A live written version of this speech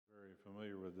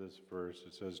familiar with this verse.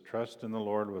 It says, "Trust in the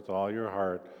Lord with all your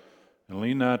heart, and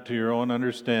lean not to your own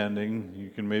understanding." You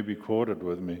can maybe quote it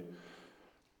with me.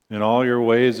 "In all your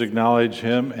ways acknowledge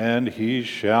him, and he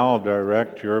shall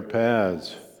direct your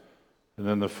paths." And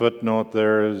then the footnote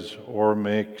there is, "or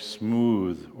make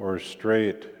smooth or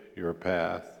straight your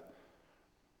path."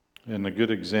 And a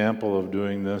good example of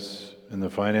doing this in the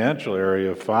financial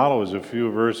area follows a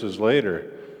few verses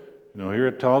later. Here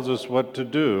it tells us what to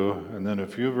do, and then a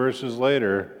few verses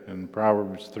later, in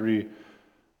Proverbs 3,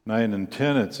 9 and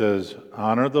 10, it says,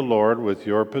 "Honor the Lord with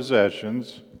your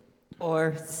possessions."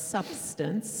 Or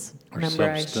substance. Or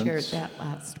Remember, substance. I shared that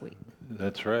last week.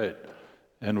 That's right.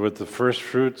 "And with the first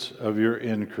fruits of your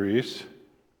increase.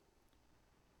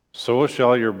 So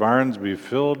shall your barns be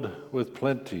filled with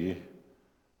plenty,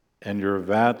 and your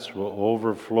vats will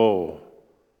overflow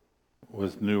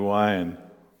with new wine."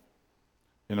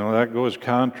 That goes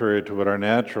contrary to what our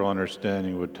natural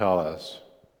understanding would tell us.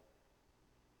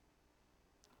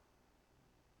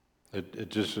 It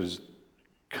just is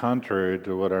contrary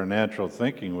to what our natural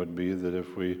thinking would be, that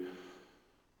if we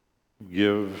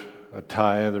give a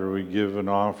tithe or we give an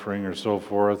offering or so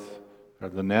forth,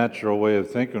 the natural way of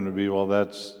thinking would be, well,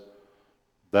 that's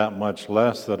that much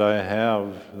less that I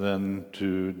have than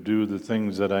to do the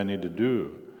things that I need to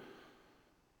do.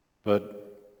 But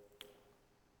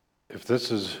if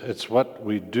it's what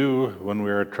we do when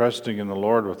we are trusting in the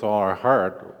Lord with all our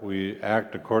heart, we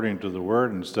act according to the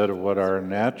Word instead of what our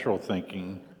natural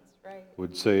thinking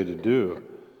would say to do.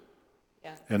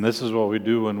 Yes. And this is what we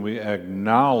do when we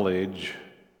acknowledge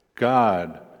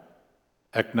God.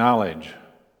 Acknowledge.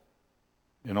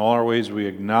 In all our ways we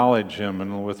acknowledge Him,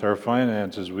 and with our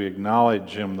finances we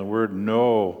acknowledge Him. The word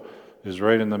know is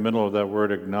right in the middle of that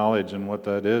word acknowledge, and what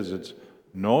that is, it's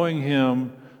knowing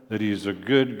Him, that He's a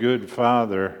good, good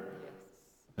Father.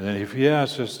 And if He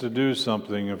asks us to do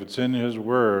something, if it's in His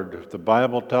Word, if the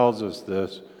Bible tells us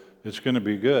this, it's going to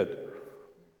be good.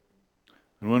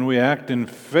 And when we act in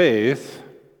faith,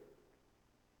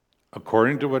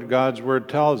 according to what God's Word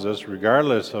tells us,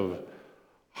 regardless of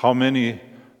how many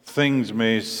things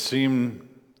may seem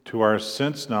to our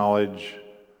sense knowledge,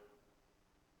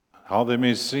 how they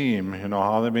may seem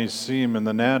in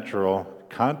the natural,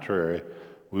 contrary,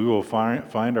 we will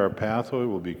find our pathway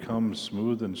will become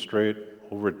smooth and straight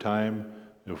over time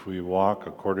if we walk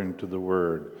according to the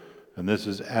Word. And this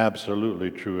is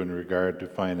absolutely true in regard to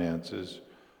finances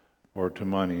or to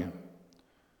money.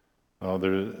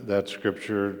 That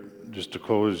scripture, just to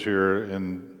close here,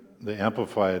 in the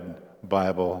Amplified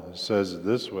Bible says it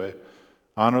this way: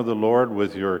 "Honor the Lord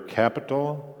with your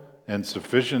capital and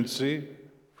sufficiency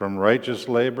from righteous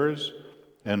labors,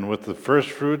 and with the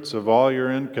first fruits of all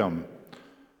your income.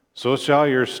 So shall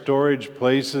your storage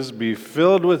places be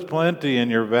filled with plenty,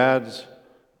 and your vats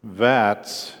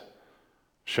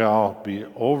shall be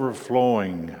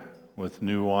overflowing with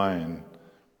new wine."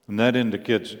 And that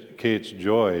indicates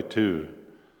joy too,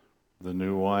 the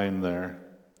new wine there.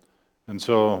 And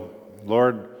so,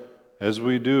 Lord, as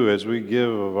we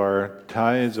give of our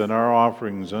tithes and our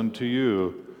offerings unto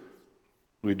you,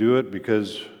 we do it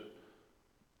because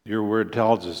your word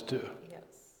tells us to.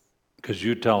 Because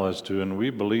you tell us to, and we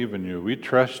believe in you. We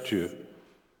trust you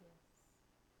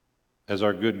as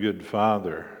our good, good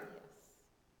Father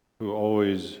who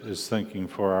always is thinking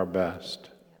for our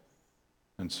best.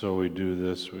 And so we do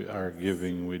this, our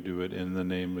giving, we do it in the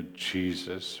name of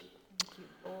Jesus. Thank you,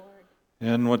 Lord.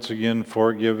 And once again,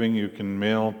 for giving, you can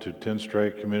mail to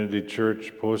Tinstrike Community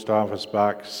Church, Post Office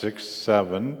Box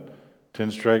 67,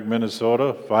 Tinstrike,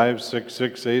 Minnesota,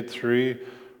 56683.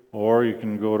 Or you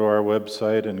can go to our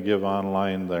website and give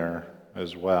online there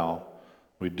as well.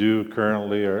 We do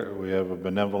currently, we have a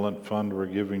benevolent fund we're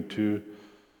giving to.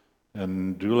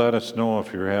 And do let us know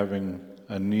if you're having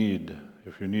a need.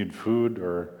 If you need food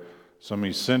or some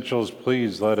essentials,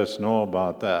 please let us know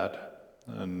about that.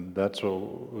 And that's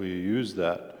what we use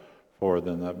that for,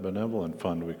 then, that benevolent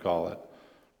fund we call it.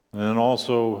 And then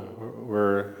also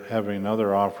we're having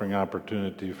another offering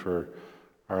opportunity for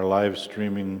our live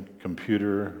streaming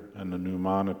computer and the new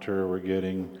monitor we're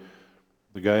getting.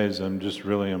 The guys, I'm just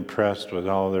really impressed with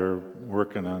how they're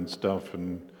working on stuff,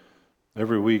 and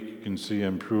every week you can see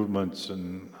improvements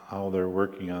in how they're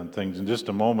working on things. In just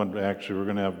a moment, actually, we're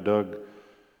going to have Doug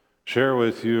share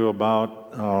with you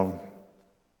about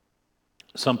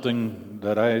something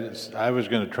that I was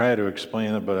going to try to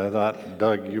explain it, but I thought,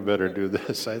 Doug, you better do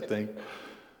this, I think.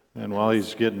 And while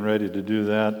he's getting ready to do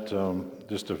that,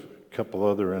 just a couple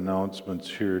other announcements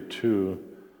here too.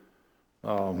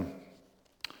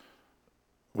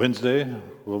 Wednesday,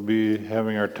 we'll be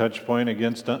having our touch point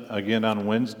again on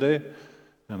Wednesday.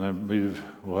 And I believe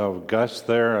we'll have Gus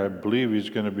there. I believe he's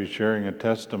going to be sharing a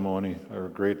testimony, or a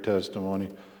great testimony,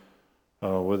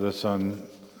 with us on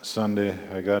Sunday.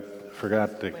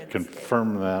 Forgot to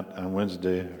confirm that on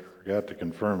Wednesday. Forgot to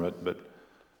confirm it, but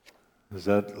does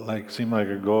that seem like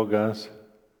a go, Gus?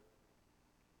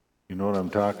 You know what I'm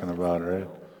talking about, right?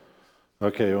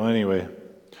 Okay, well, anyway,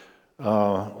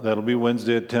 that'll be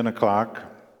Wednesday at 10 o'clock.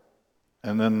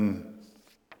 And then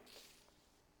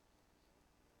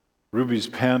Ruby's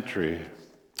Pantry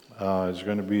is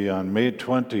going to be on May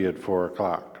 20 at 4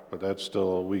 o'clock, but that's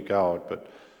still a week out.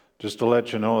 But just to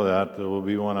let you know that, there will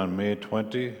be one on May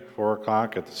 20, 4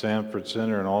 o'clock at the Sanford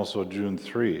Center, and also June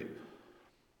 3.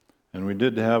 And we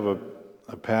did have a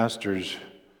pastor's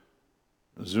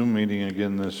Zoom meeting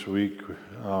again this week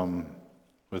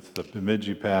with the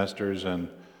Bemidji pastors, and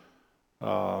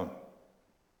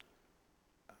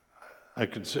I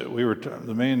could say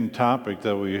the main topic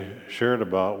that we shared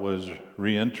about was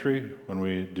reentry. When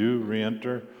we do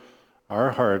reenter,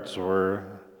 our hearts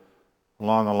were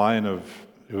along the line of,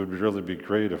 it would really be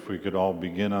great if we could all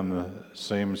begin on the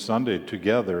same Sunday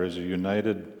together as a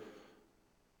united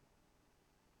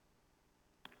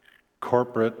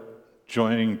corporate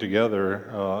joining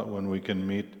together when we can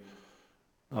meet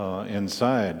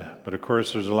inside. But of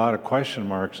course, there's a lot of question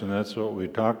marks, and that's what we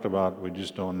talked about. We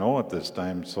just don't know at this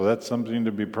time. So that's something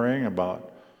to be praying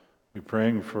about. Be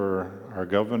praying for our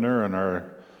governor and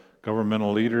our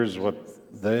governmental leaders,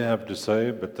 what they have to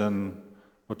say, but then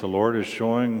what the Lord is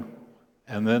showing.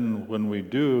 And then when we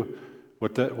do,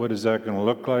 what is that going to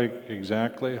look like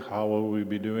exactly? How will we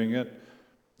be doing it?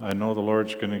 I know the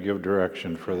Lord's going to give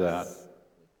direction for that.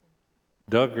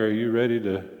 Doug, are you ready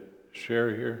to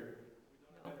share here?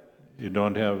 You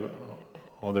don't have,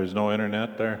 there's no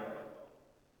internet there?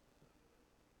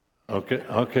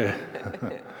 Okay.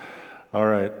 All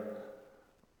right.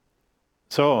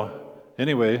 So,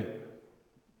 anyway,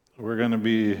 we're going to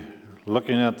be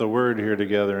looking at the Word here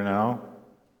together now.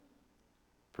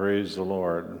 Praise the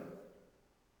Lord.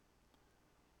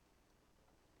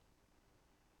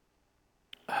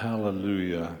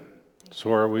 Hallelujah.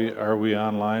 So are we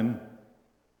online?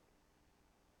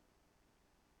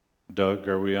 Doug,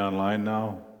 are we online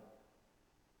now?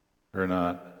 Or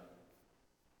not?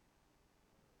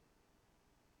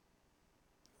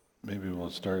 Maybe we'll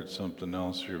start something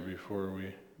else here before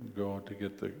we go to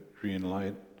get the green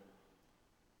light.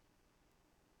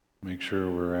 Make sure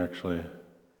we're actually...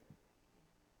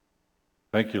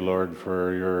 Thank you, Lord,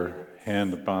 for your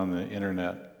hand upon the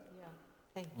internet. Yeah,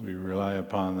 thank you. We rely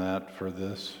upon that for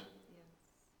this.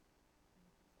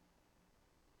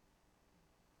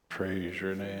 Praise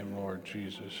your name, Lord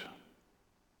Jesus.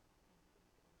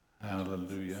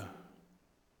 Hallelujah.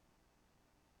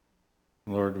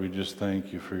 Lord, we just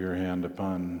thank you for your hand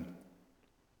upon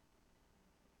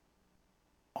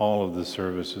all of the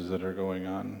services that are going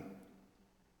on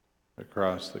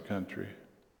across the country.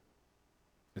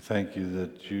 We thank you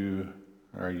that you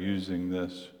are using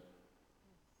this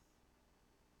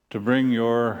to bring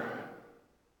your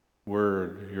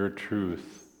word, your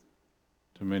truth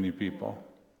to many people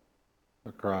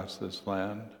across this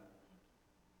land.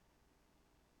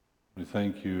 We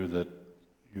thank you that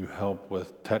you help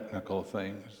with technical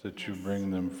things, that you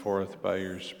bring them forth by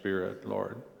your Spirit,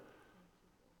 Lord.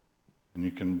 And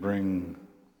you can bring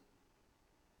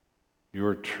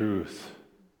your truth.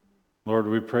 Lord,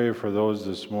 we pray for those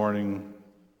this morning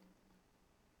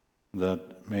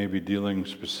that may be dealing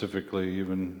specifically,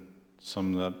 even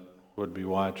some that would be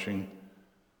watching,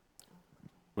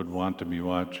 would want to be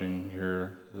watching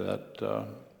here, that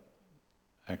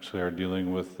actually are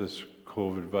dealing with this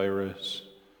COVID virus.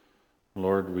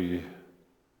 Lord, we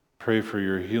pray for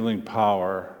your healing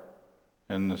power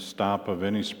and the stop of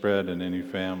any spread in any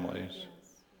families.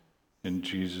 In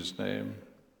Jesus' name,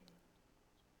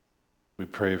 we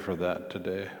pray for that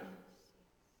today.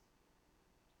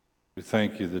 We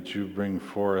thank you that you bring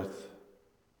forth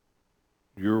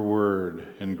your word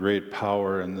in great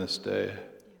power in this day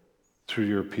through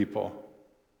your people.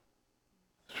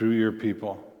 Through your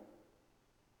people.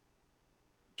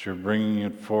 That you're bringing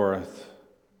it forth.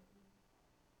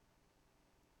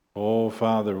 Oh,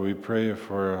 Father, we pray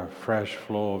for a fresh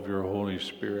flow of your Holy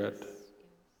Spirit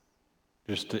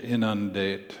just to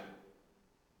inundate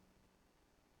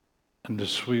and to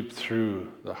sweep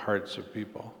through the hearts of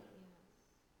people.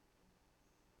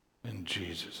 In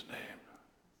Jesus' name,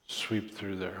 sweep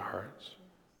through their hearts.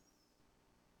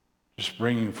 Just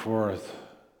bringing forth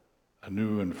a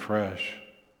new and fresh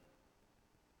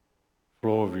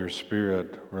flow of your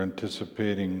Spirit. We're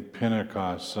anticipating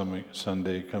Pentecost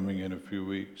Sunday coming in a few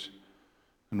weeks.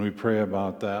 And we pray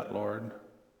about that, Lord.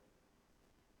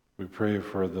 We pray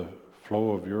for the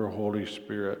flow of your Holy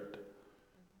Spirit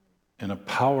in a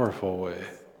powerful way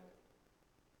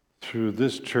through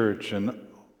this church and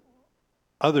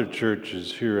other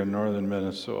churches here in northern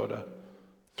Minnesota,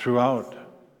 throughout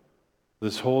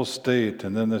this whole state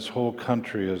and then this whole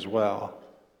country as well.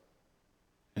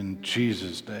 In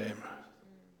Jesus' name,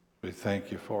 we thank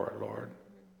you for it, Lord.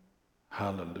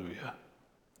 Hallelujah.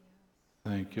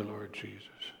 Thank you, Lord Jesus.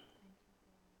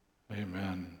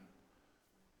 Amen.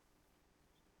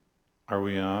 Are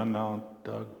we on now,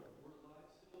 Doug?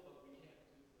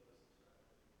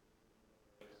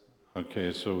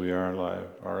 Okay, so we are live.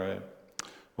 All right.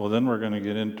 Well, then we're going to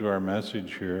get into our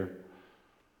message here.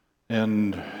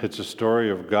 And it's a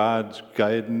story of God's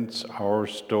guidance, our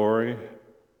story.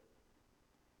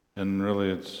 And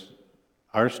really it's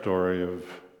our story of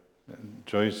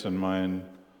Joyce and mine,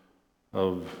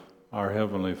 of our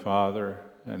Heavenly Father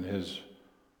and His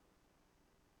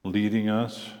leading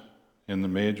us in the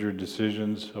major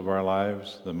decisions of our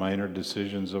lives, the minor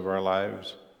decisions of our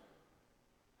lives,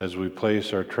 as we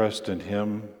place our trust in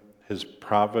Him, His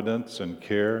providence and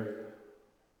care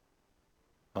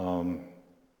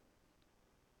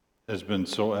has been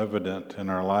so evident in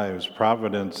our lives.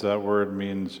 Providence, that word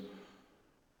means,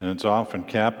 and it's often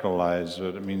capitalized,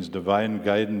 but it means divine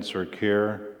guidance or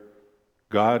care.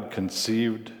 God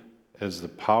conceived as the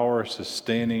power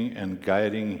sustaining and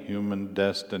guiding human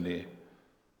destiny.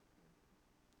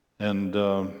 And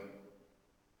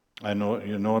I know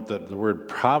you note that the word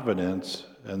providence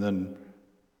and then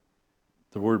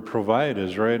the word provide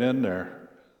is right in there.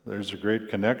 There's a great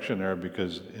connection there,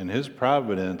 because in His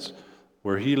providence,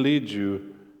 where He leads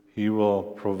you, He will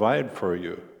provide for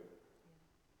you.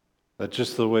 That's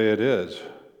just the way it is.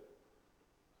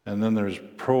 And then there's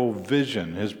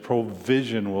provision. His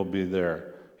provision will be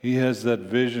there. He has that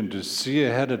vision to see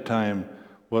ahead of time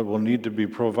what will need to be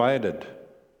provided.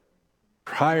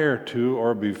 Prior to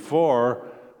or before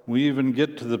we even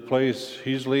get to the place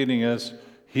He's leading us,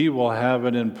 He will have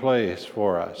it in place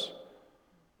for us.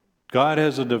 God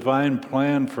has a divine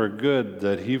plan for good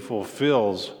that He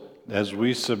fulfills as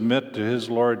we submit to His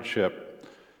lordship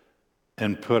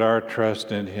and put our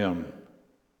trust in Him.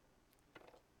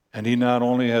 And He not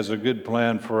only has a good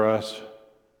plan for us,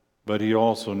 but He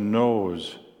also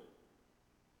knows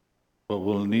what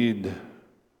we'll need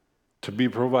to be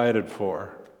provided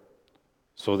for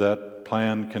so that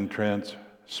plan can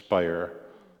transpire.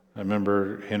 I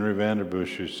remember Henry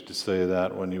Vanderbush used to say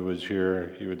that when he was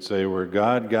here. He would say, where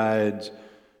God guides,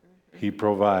 He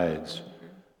provides.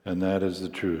 And that is the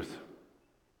truth.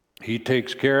 He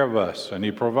takes care of us and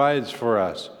He provides for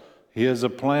us. He has a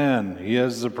plan. He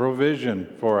has the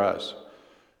provision for us.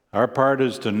 Our part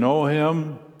is to know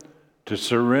Him, to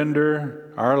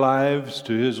surrender our lives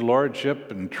to His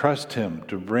lordship and trust Him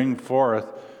to bring forth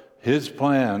His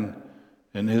plan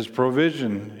and His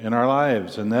provision in our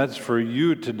lives. And that's for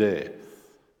you today,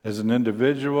 as an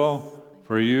individual,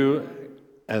 for you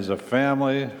as a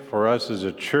family, for us as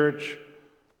a church,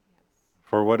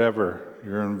 for whatever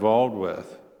you're involved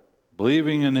with.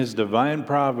 Believing in His divine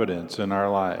providence in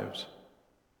our lives.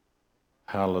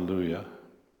 Hallelujah.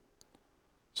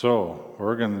 So,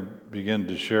 we're going to begin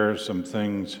to share some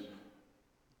things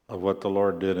of what the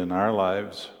Lord did in our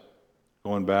lives,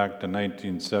 going back to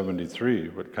 1973.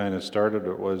 What kind of started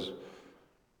it was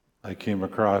I came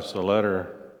across a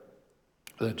letter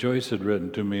that Joyce had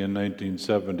written to me in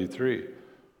 1973.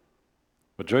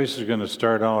 But Joyce is going to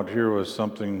start out here with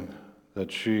something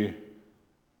that she,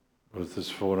 with this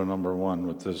photo number 1,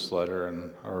 with this letter,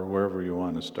 and or wherever you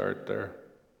want to start there.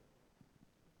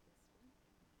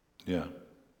 Yeah.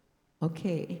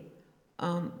 Okay.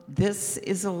 This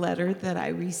is a letter that I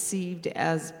received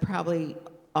as probably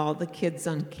all the kids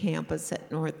on campus at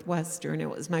Northwestern. It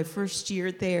was my first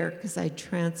year there because I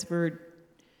transferred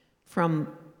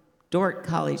from Dordt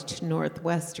College to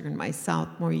Northwestern my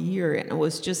sophomore year, and it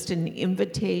was just an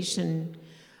invitation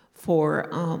for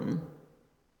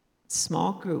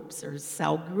small groups or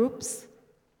cell groups.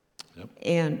 Yep.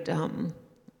 And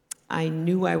I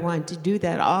knew I wanted to do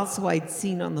that. Also, I'd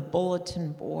seen on the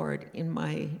bulletin board in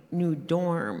my new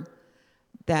dorm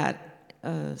that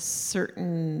a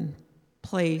certain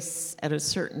place at a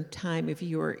certain time, if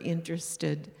you were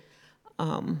interested,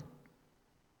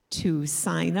 to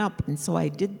sign up. And so I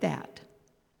did that.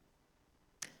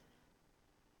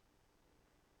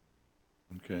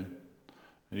 Okay.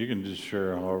 You can just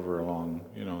share however long,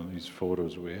 these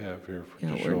photos we have here.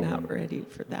 Yeah, we're not ready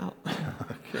for that one.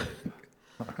 Okay.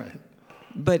 All right.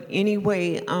 But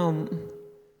anyway,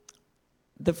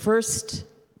 the first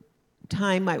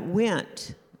time I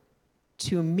went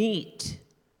to meet,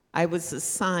 I was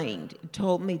assigned. It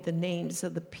told me the names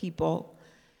of the people,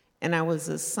 and I was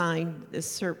assigned a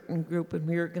certain group, and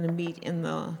we were going to meet in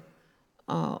the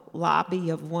lobby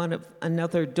of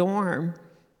another dorm.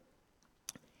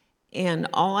 And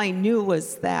all I knew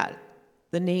was that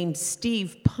the name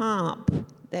Steve Pomp,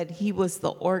 that he was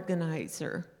the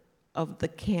organizer of the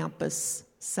campus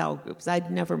cell groups.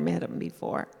 I'd never met him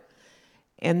before.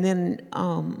 And then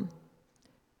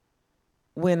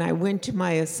when I went to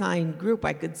my assigned group,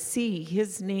 I could see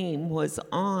his name was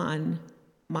on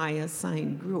my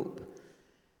assigned group.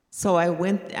 So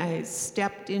I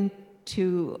stepped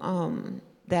into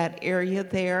that area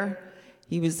there.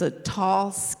 He was a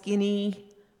tall, skinny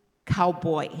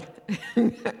cowboy,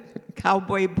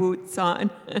 cowboy boots on,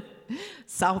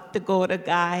 South Dakota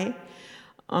guy.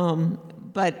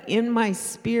 But in my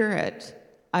spirit,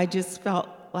 I just felt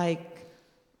like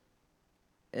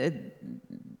the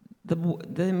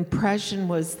impression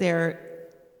was there,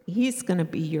 he's going to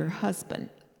be your husband.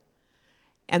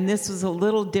 And this was a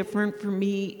little different for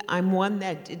me. I'm one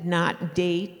that did not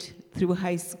date through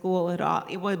high school at all.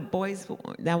 It was boys,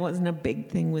 that wasn't a big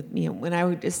thing with me. When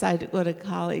I decided to go to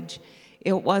college,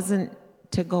 it wasn't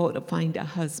to go to find a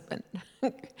husband.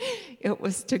 It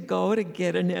was to go to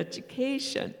get an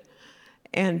education.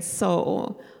 And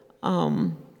so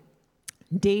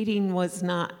dating was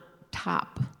not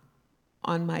top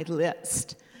on my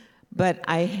list. But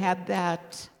I had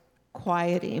that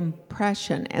quiet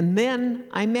impression. And then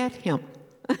I met him,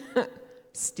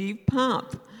 Steve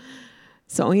Pomp.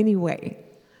 So anyway.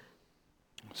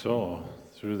 So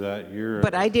through that year.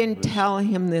 But I didn't tell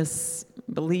him this,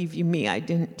 believe you me, I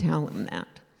didn't tell him that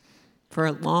for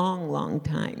a long, long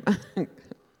time.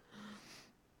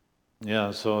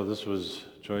 Yeah, so this was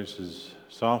Joyce's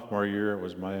sophomore year. It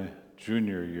was my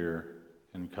junior year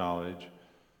in college.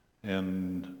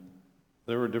 And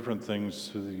there were different things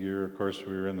through the year. Of course,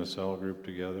 we were in the cell group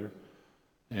together.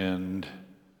 And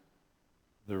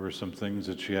there were some things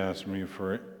that she asked me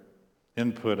for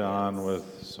input on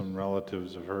with some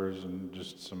relatives of hers and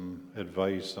just some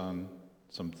advice on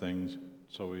some things.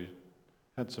 So we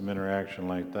had some interaction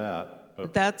like that.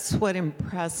 But that's what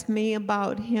impressed me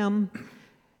about him.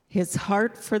 His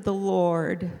heart for the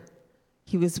Lord.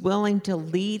 He was willing to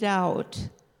lead out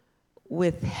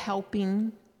with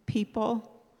helping people.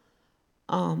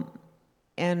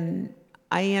 And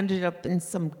I ended up in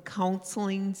some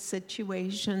counseling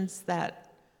situations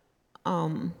that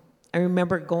I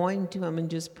remember going to him and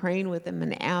just praying with him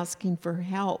and asking for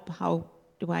help. How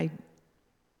do I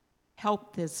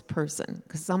help this person?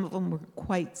 Because some of them were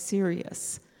quite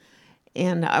serious.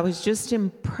 And I was just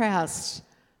impressed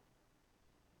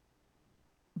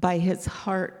by his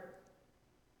heart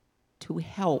to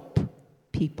help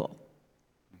people.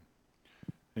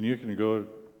 And you can go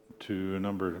to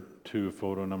number 2,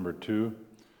 photo number 2,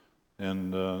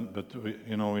 and but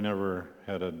we never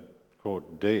had a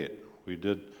quote date. We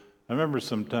did. I remember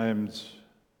sometimes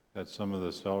at some of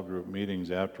the cell group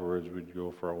meetings afterwards, we'd go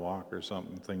for a walk or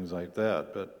something, things like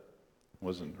that. But it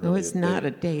wasn't really. It was not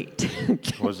a date.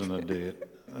 Wasn't a date.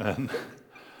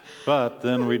 But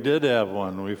then we did have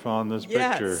one. We found this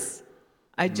picture. Yes.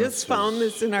 I just found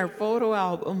this in our photo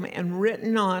album, and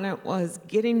written on it was,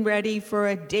 "Getting ready for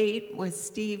a date with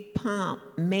Steve Pomp,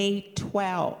 May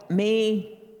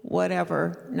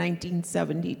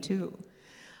 1972.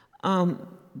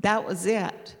 That was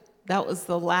it. That was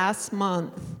the last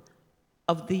month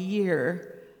of the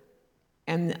year,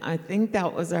 and I think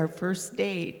that was our first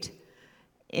date.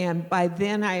 And by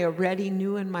then, I already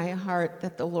knew in my heart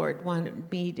that the Lord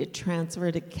wanted me to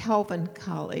transfer to Calvin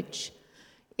College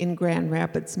in Grand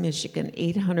Rapids, Michigan,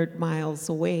 800 miles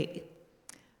away.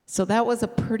 So that was a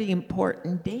pretty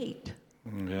important date.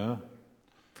 Yeah.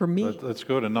 For me. Let's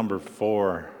go to number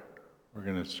 4. We're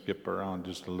going to skip around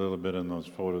just a little bit in those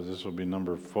photos. This will be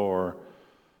number 4.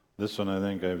 This one I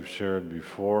think I've shared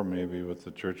before, maybe with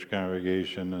the church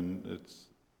congregation, and it's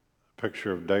a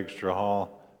picture of Dykstra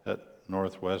Hall at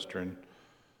Northwestern.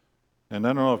 And I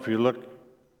don't know if you look,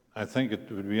 I think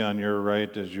it would be on your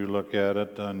right as you look at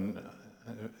it, and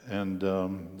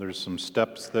there's some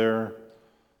steps there.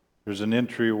 There's an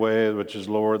entryway which is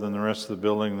lower than the rest of the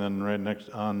building. Then right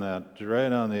next on that,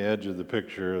 right on the edge of the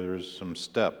picture, there's some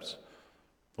steps.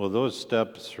 Well, those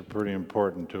steps are pretty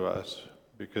important to us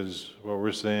because what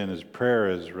we're saying is prayer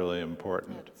is really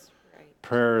important. That's right.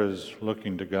 Prayer is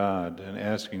looking to God and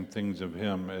asking things of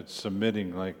Him. It's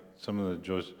submitting, like some of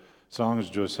the songs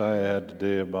Josiah had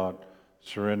today about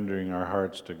surrendering our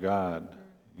hearts to God,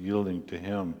 yielding to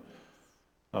Him.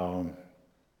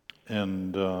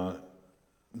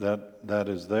 That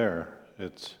is there.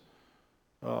 It's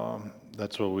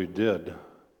that's what we did.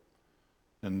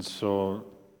 And so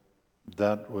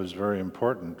that was very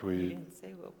important. You didn't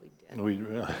say what we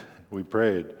did. We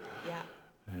prayed. Yeah.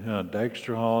 Yeah,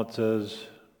 Dykstra Hall, it says,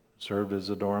 served as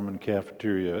a dorm and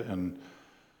cafeteria.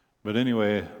 But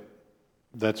anyway,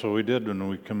 that's what we did when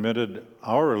we committed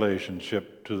our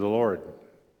relationship to the Lord.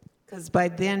 Because by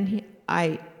then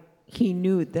he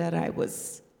knew that I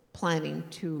was planning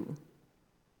to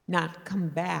not come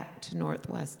back to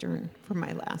Northwestern for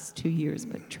my last 2 years,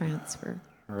 but transfer.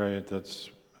 Right,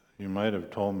 you might have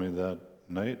told me that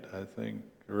night, I think,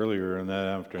 earlier in that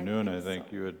afternoon, I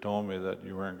think you had told me that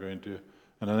you weren't going to,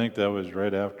 and I think that was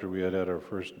right after we had our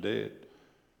first date.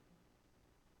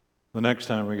 The next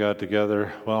time we got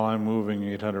together, well, I'm moving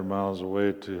 800 miles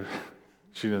away to,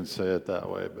 she didn't say it that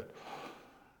way, but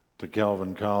to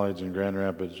Calvin College in Grand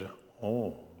Rapids.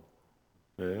 Oh,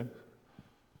 okay.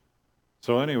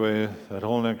 So anyway, that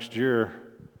whole next year,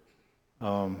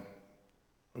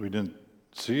 we didn't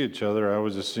see each other. I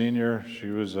was a senior. She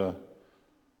was a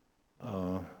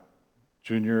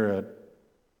junior at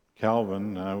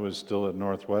Calvin, and I was still at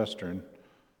Northwestern.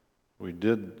 We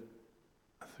did,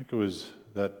 I think it was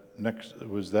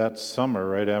that summer,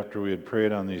 right after we had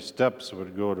prayed on these steps,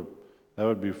 that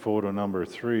would be photo number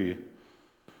 3.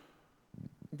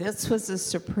 This was a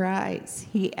surprise.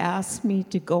 He asked me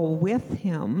to go with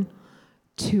him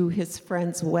to his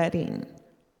friend's wedding.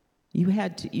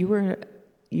 You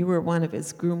were one of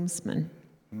his groomsmen.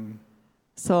 Mm.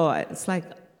 So it's like,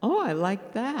 oh, I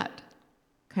like that.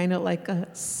 Kind of like a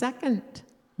second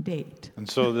date. And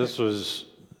so this was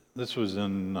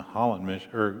in Holland,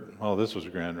 Michigan, this was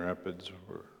Grand Rapids,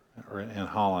 or in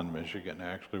Holland, Michigan,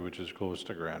 actually, which is close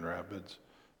to Grand Rapids,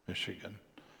 Michigan,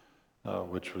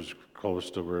 which was close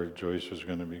to where Joyce was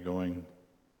going to be going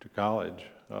to college,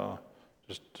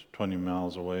 just 20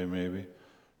 miles away, maybe,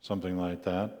 something like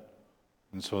that.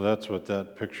 And so that's what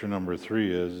that picture number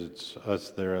 3 is. It's us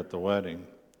there at the wedding.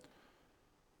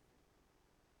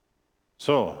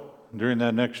 So during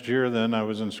that next year, then I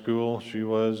was in school. She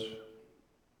was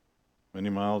many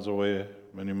miles away,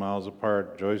 many miles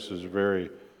apart. Joyce is very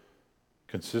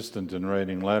consistent in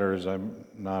writing letters. I'm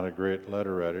not a great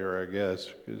letter writer, I guess,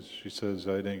 because she says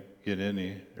I didn't get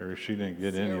any, or she didn't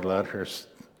get any letters.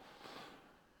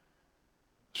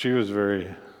 She was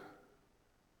very,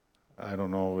 I don't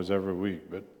know, it was every week,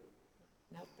 but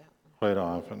quite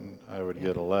often I would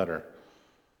get a letter.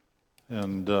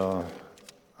 And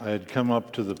I had come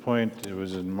up to the point, it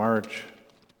was in March,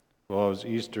 it was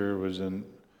Easter, it was in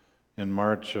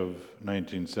March of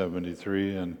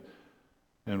 1973,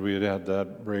 and we had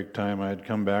that break time. I had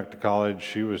come back to college.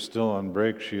 She was still on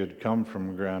break. She had come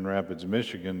from Grand Rapids,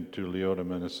 Michigan to Leota,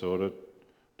 Minnesota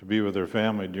to be with her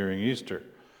family during Easter.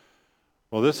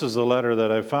 Well, this is the letter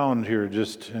that I found here,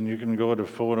 and you can go to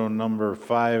photo number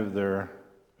 5 there,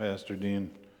 Pastor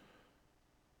Dean.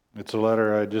 It's a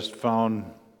letter I just found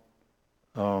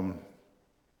a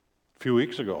few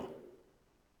weeks ago.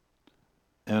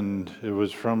 And it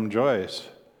was from Joyce.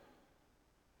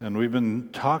 And we've been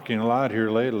talking a lot here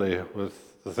lately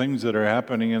with the things that are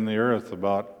happening in the earth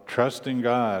about trusting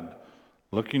God,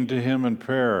 looking to Him in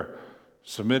prayer,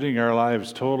 submitting our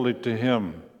lives totally to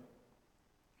Him,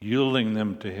 yielding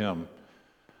them to Him,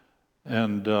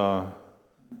 and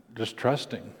just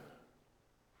trusting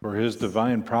for His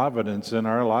divine providence in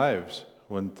our lives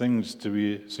when things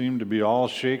seem to be all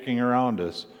shaking around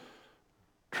us.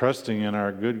 Trusting in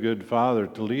our good Father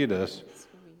to lead us.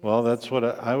 Well, that's what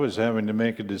I was having to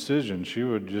make a decision. She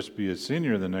would just be a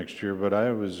senior the next year, but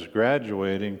I was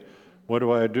graduating. What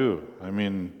do I do?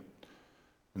 And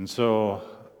so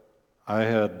I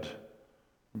had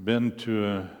been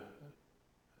to,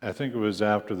 I think it was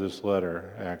after this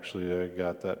letter, actually, I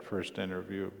got that first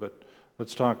interview. But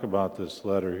let's talk about this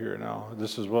letter here now.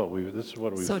 This is what we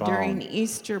found. So during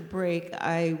Easter break,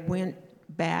 I went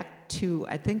back to,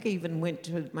 I think I even went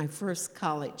to my first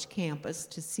college campus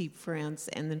to see friends,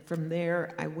 and then from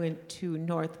there I went to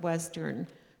Northwestern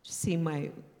to see my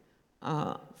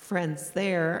friends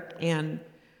there, and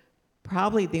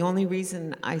probably the only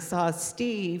reason I saw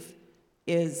Steve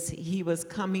is he was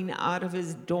coming out of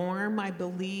his dorm, I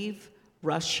believe,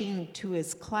 rushing to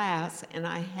his class, and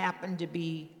I happened to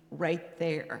be right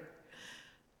there.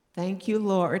 Thank you,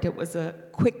 Lord. It was a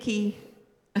quickie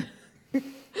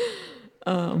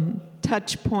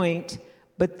touch point,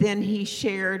 but then he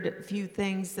shared a few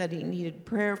things that he needed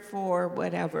prayer for,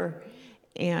 whatever.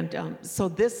 And so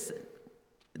this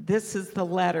is the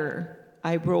letter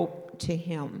I wrote to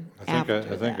him. I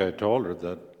think I told her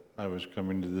that I was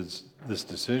coming to this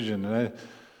decision, and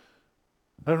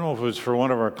I don't know if it was for one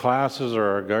of our classes or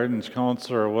our guidance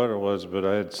counselor or what it was, but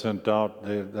I had sent out,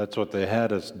 that's what they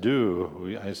had us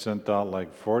do. I sent out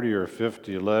like 40 or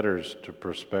 50 letters to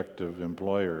prospective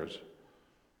employers.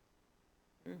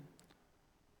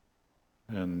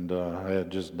 And I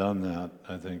had just done that,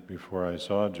 I think, before I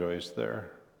saw Joyce there.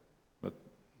 But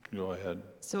go ahead.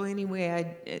 So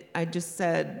anyway, I just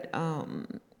said,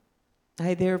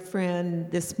 hi there,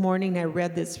 friend. This morning I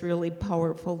read this really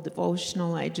powerful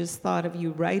devotional. I just thought of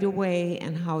you right away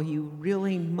and how you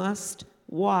really must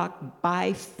walk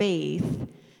by faith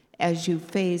as you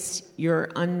face your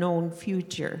unknown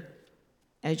future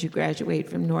as you graduate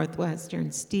from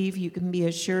Northwestern. Steve, you can be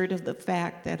assured of the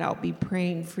fact that I'll be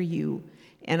praying for you.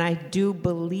 And I do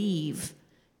believe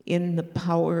in the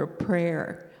power of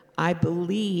prayer. I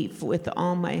believe with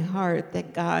all my heart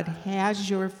that God has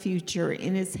your future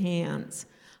in his hands.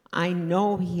 I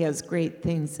know he has great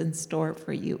things in store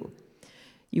for you.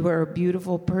 You are a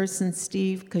beautiful person,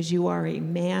 Steve, because you are a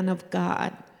man of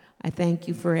God. I thank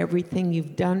you for everything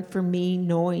you've done for me,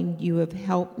 knowing you have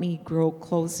helped me grow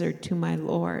closer to my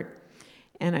Lord.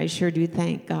 And I sure do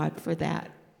thank God for that.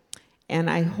 And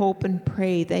I hope and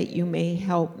pray that you may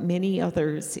help many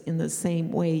others in the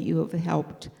same way you have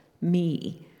helped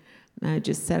me. And I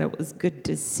just said it was good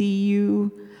to see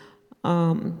you.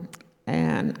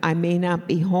 And I may not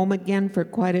be home again for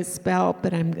quite a spell,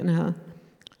 but I'm going to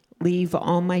leave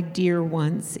all my dear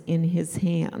ones in his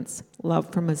hands.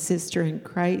 Love from a sister in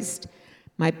Christ.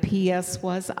 My P.S.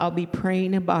 was, I'll be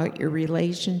praying about your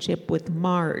relationship with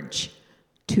Marge,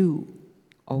 too.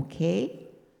 Okay?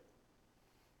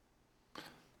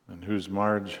 And who's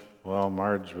Marge? Well,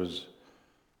 Marge was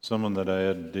someone that I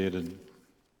had dated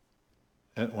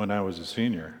when I was a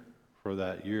senior for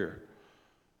that year.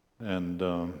 And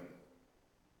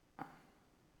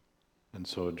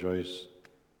so Joyce,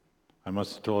 I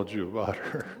must have told you about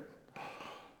her.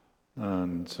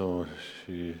 And so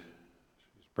she's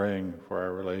praying for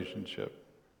our relationship,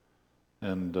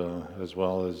 and as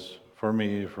well as for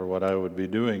me, for what I would be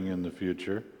doing in the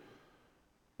future.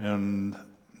 And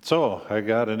so I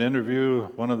got an interview.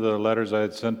 One of the letters I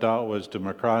had sent out was to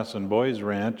McCrossin Boys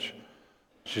Ranch.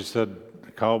 She said,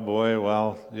 cowboy,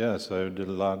 well, yes, I did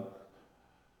a lot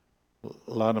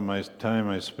of my time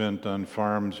I spent on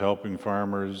farms, helping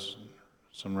farmers,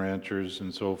 some ranchers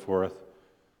and so forth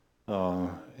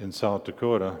in South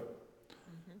Dakota.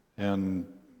 Mm-hmm. And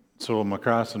so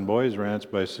McCrossin Boys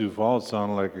Ranch by Sioux Falls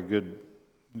sounded like a good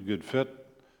fit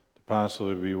to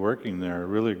possibly be working there.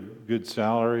 Really good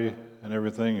salary and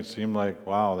everything. It seemed like,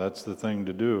 wow, that's the thing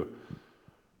to do.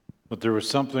 But there was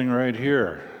something right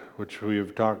here, which we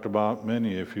have talked about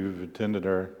many. If you've attended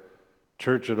our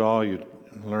church at all, you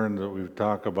learn that we've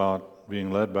talked about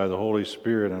being led by the Holy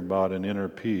Spirit and about an inner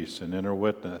peace, an inner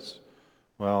witness.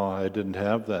 Well, I didn't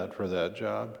have that for that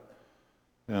job.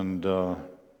 And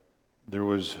there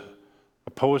was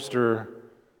a poster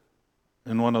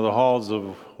in one of the halls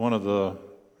of one of the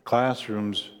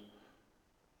classroom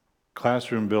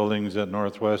buildings at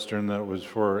Northwestern that was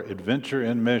for Adventure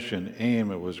in Mission.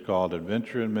 AIM, it was called,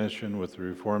 Adventure in Mission with the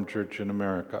Reformed Church in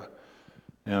America.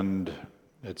 And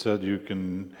it said you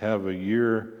can have a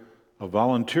year of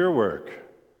volunteer work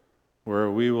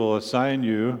where we will assign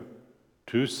you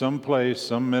to some place,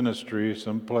 some ministry,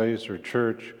 some place or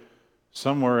church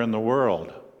somewhere in the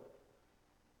world.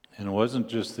 And it wasn't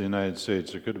just the United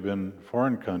States. It could have been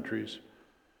foreign countries.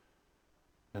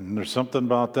 And there's something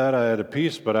about that. I had a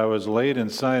piece, but I was late in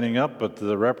signing up, but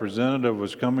the representative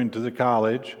was coming to the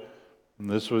college, and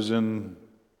this was in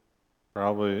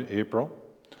probably April.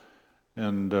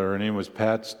 And her name was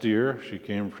Pat Steer. She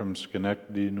came from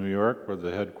Schenectady, New York, where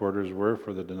the headquarters were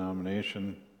for the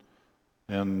denomination.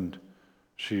 And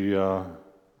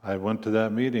I went to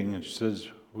that meeting, and she says,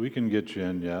 we can get you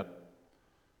in yet.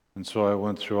 And so I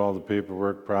went through all the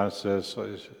paperwork process.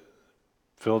 I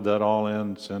filled that all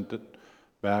in, sent it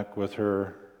back with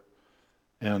her.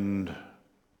 And a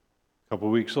couple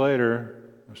weeks later,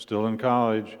 I was still in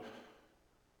college,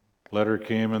 letter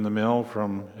came in the mail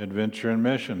from Adventure in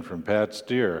Mission, from Pat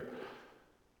Steer.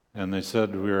 And they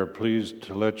said, we are pleased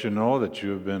to let you know that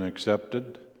you have been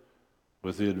accepted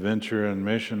with the Adventure in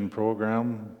Mission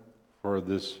program for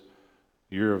this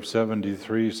year of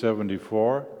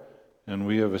 73-74. And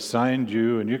we have assigned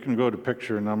you, and you can go to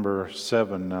picture number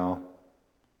 7 now,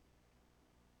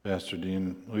 Pastor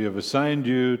Dean. We have assigned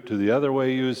you to the Other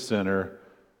Way Youth Center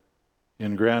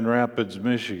in Grand Rapids,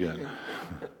 Michigan.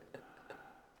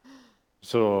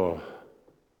 So,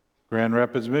 Grand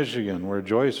Rapids, Michigan, where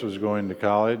Joyce was going to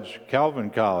college, Calvin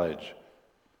College.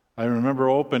 I remember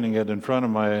opening it in front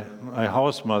of my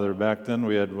house mother. Back then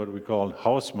we had what we called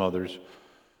house mothers.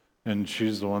 and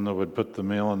she's the one that would put the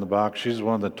mail in the box. She's the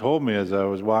one that told me as I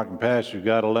was walking past, you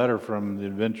got a letter from the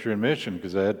Adventure in Mission,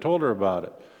 because I had told her about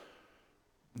it,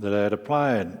 that I had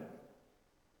applied.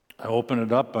 I opened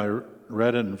it up, I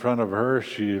read it in front of her.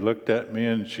 She looked at me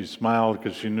and she smiled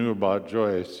because she knew about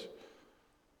Joyce,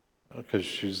 because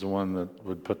she's the one that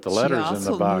would put the letters in the She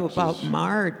also knew boxes. about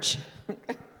Marge.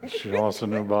 She also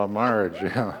knew about Marge,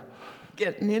 yeah.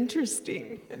 Getting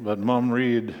interesting. But Mom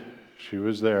Reed, she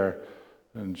was there,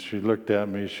 and she looked at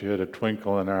me. She had a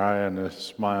twinkle in her eye and a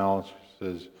smile. She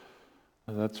says,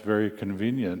 "That's very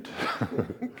convenient."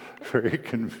 Very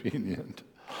convenient.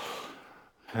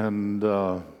 And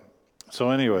so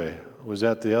anyway, it was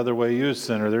at the Other Way Youth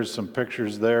Center. There's some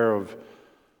pictures there of...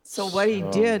 So what he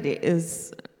did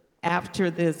is,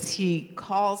 after this, he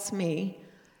calls me,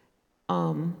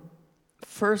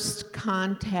 first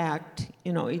contact,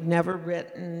 he'd never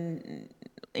written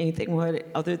anything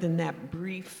other than that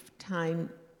brief time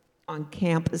on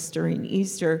campus during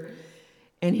Easter.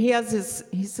 And he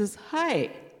says,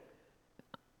 "Hi."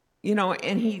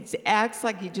 And he acts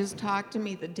like he just talked to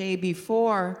me the day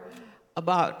before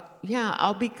about, "Yeah,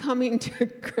 I'll be coming to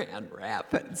Grand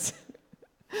Rapids."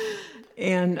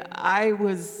 And I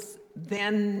was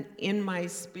then, in my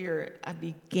spirit, I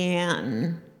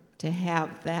began to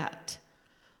have that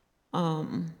a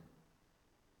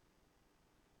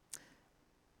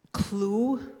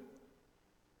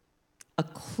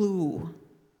clue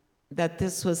that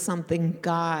this was something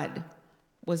God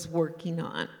was working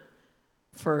on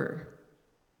for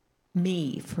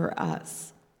me, for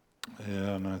us.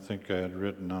 Yeah, and I think I had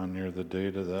written on here the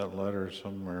date of that letter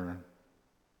somewhere.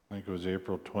 I think it was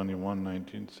April 21,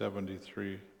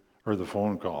 1973. Or the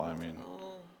phone call, I mean.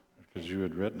 Because you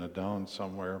had written it down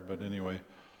somewhere. But anyway.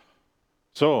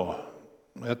 So,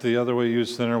 at the Other Way Youth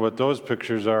Center, what those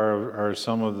pictures are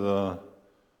some of the...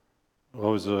 Well,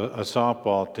 it was a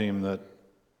softball team that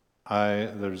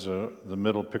there's the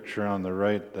middle picture on the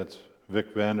right, that's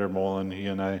Vic Vandermolen. He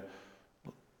and I,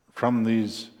 from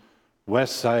these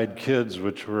West Side kids,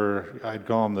 which were, I'd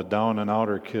call them the down and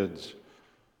outer kids.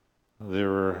 They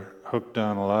were hooked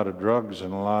on a lot of drugs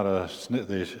and a lot of,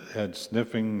 they had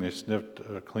sniffing. They sniffed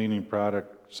a cleaning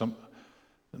product, some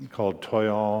called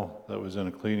Toyol, that was in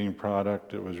a cleaning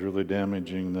product. It was really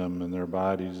damaging them and their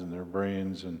bodies and their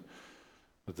brains,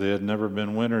 but they had never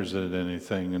been winners at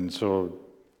anything. And so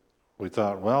we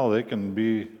thought, well, they can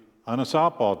be on a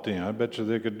softball team. I bet you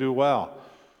they could do well.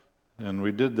 And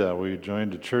we did that. We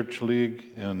joined a church league,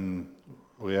 and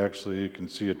you can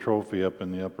see a trophy up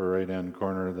in the upper right-hand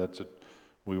corner.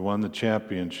 We won the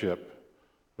championship.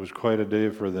 It was quite a day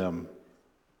for them.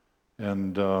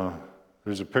 And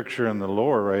there's a picture in the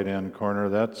lower right-hand corner.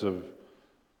 That's of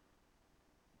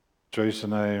Joyce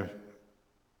and I,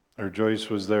 or Joyce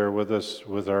was there with us,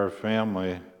 with our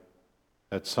family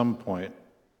at some point.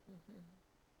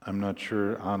 I'm not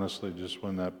sure, honestly, just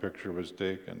when that picture was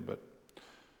taken,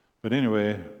 but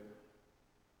anyway,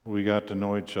 we got to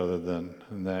know each other then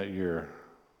in that year.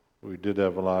 We did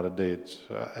have a lot of dates.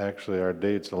 Actually, our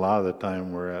dates a lot of the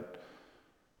time were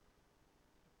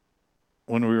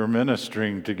when we were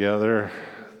ministering together.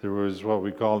 There was what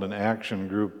we called an action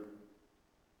group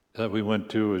that we went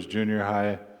to. It was junior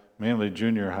high, mainly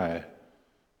junior high.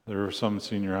 There were some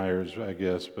senior hires, I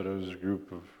guess, but it was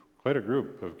quite a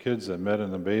group of kids that met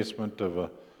in the basement of a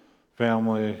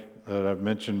family that I've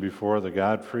mentioned before, the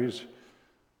Godfreys.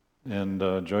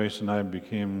 And Joyce and I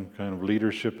became kind of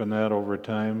leadership in that over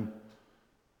time.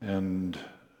 And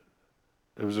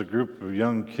it was a group of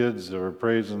young kids that were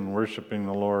praising and worshiping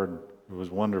the Lord. It was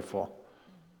wonderful.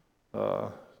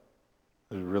 It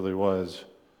really was.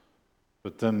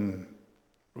 But then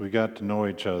we got to know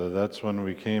each other. That's when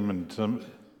we came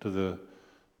to the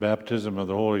baptism of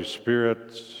the Holy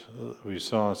Spirit. We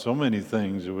saw so many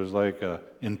things. It was like an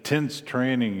intense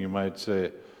training, you might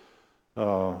say.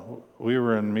 We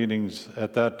were in meetings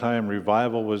at that time.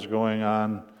 Revival was going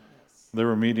on. There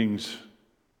were meetings.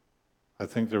 I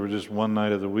think there was just one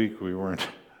night of the week we weren't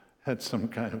at some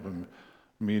kind of a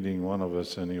meeting, one of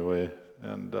us anyway,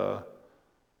 and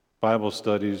Bible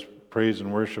studies, praise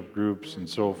and worship groups, and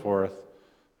so forth.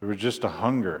 There was just a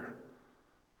hunger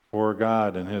for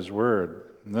God and His Word.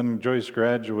 And then Joyce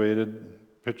graduated,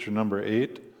 picture number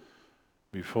 8,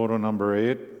 photo number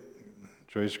 8.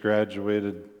 Joyce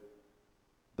graduated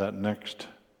that next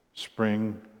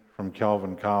spring from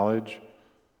Calvin College,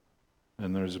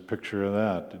 and there's a picture of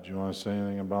that. Did you want to say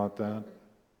anything about that?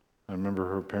 I remember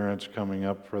her parents coming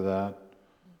up for that.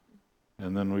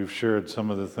 And then we've shared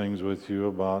some of the things with you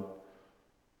about,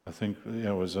 I think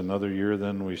it was another year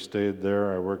then we stayed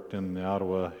there. I worked in the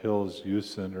Ottawa Hills Youth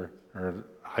Center, or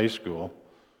high school.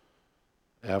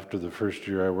 after the first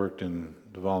year I worked in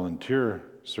the volunteer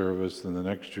service, and the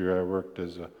next year I worked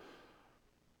as it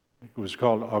was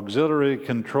called auxiliary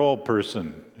control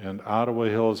person in Ottawa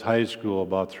Hills High School,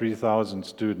 about 3,000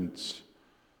 students.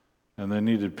 And they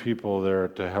needed people there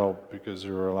to help because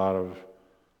there were a lot of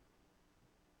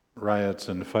riots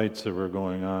and fights that were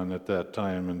going on at that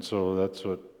time. And so that's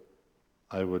what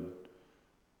I would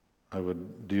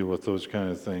deal with, those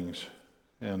kind of things.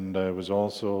 And I was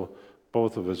also,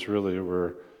 both of us really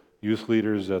were youth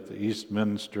leaders at the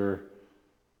Eastminster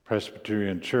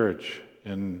Presbyterian Church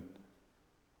in,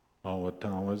 what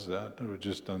town was that? It was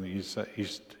just on the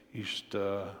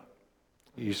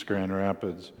East Grand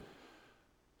Rapids.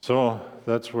 So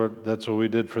that's what we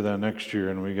did for that next year,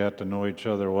 and we got to know each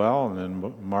other well. And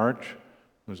then March,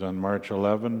 it was on March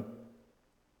 11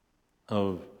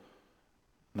 of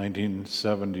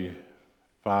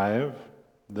 1975,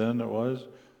 then it was,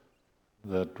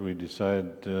 that we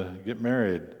decided to get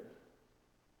married.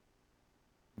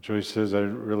 Joyce says I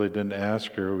really didn't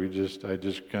ask her. I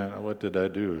just kind of, what did I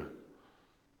do?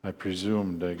 I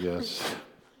presumed, I guess.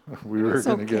 we were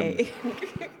going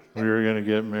to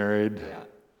get married. Yeah.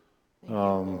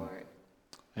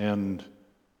 And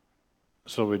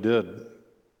so we did.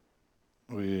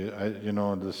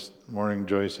 This morning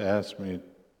Joyce asked me,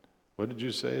 "What did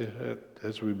you say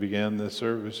as we began this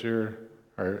service here?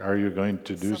 Are you going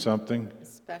to do something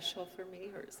special for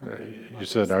me or something?" You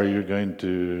said, "Are you going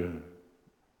to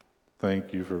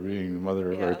thank you for being the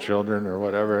mother of our children," or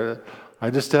whatever. I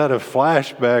just had a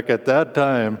flashback at that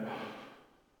time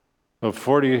of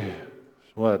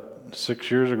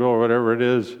 6 years ago or whatever it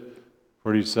is,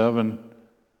 45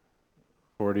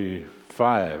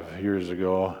 years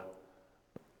ago,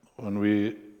 when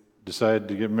we decided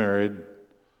to get married,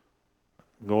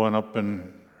 going up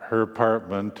in her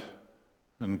apartment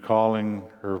and calling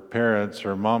her parents.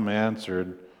 Her mom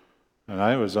answered, and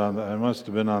I must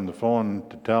have been on the phone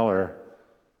to tell her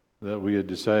that we had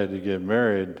decided to get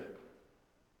married.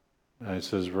 And I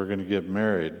says, "We're going to get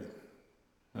married."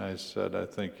 And I said, "I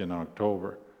think in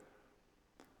October."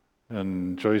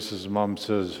 And Joyce's mom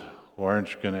says, "Well,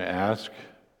 aren't you going to ask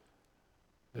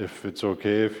if it's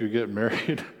okay if you get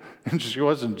married?" And she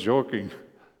wasn't joking.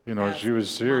 She was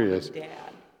serious. Mom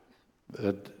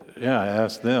and Dad. I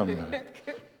asked them.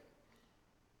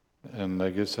 And I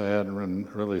guess I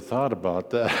hadn't really thought about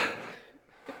that.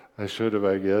 I should have,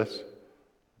 I guess.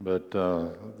 But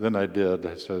then I did.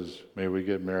 I says, "May we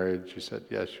get married?" She said,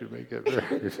 "Yes, you may get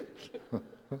married."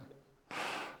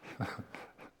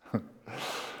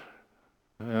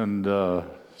 And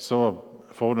so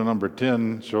photo number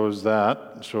 10 shows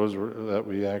that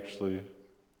we actually,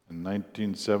 in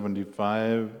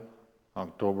 1975,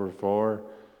 October 4,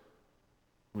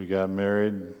 we got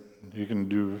married. You can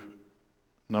do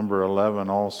number 11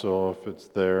 also if it's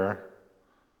there.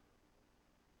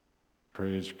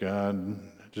 Praise God.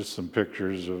 Just some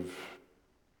pictures of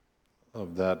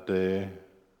that day.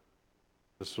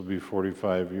 This will be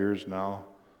 45 years now.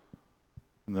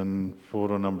 And then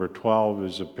photo number 12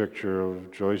 is a picture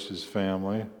of Joyce's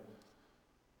family.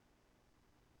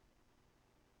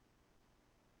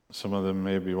 Some of them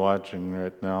may be watching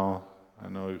right now. I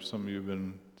know some of you have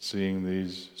been seeing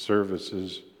these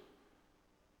services,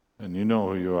 and you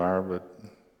know who you are, but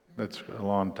that's a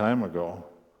long time ago.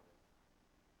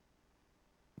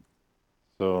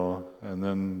 So, and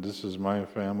then this is my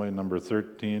family, number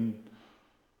 13,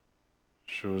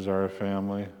 shows our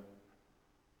family.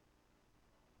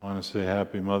 I want to say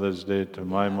Happy Mother's Day to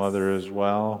my mother as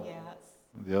well. Yes.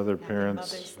 The other Happy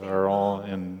parents Mother's Day, are all Mom.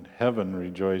 in heaven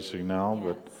rejoicing now, Yes.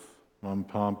 but Mom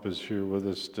Pomp is here with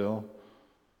us still.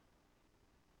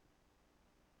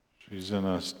 She's in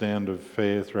a stand of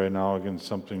faith right now against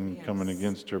something coming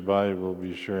against her body. We'll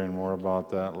be sharing more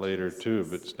about that later too,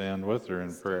 but stand with her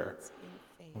in prayer.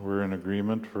 We're in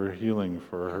agreement for healing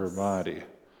for her body.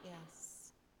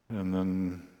 Yes. And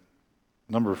then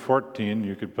number 14,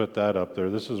 you could put that up there.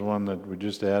 This is one that we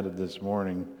just added this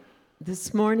morning.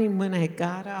 This morning when I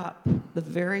got up, the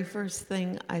very first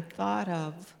thing I thought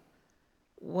of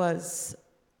was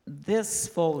this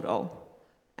photo.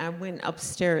 I went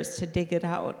upstairs to dig it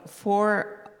out.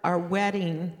 For our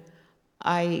wedding,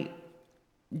 I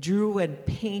drew and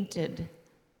painted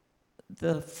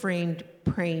the framed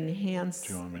praying hands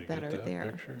Do you want me to that get are that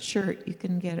there. picture? Sure, you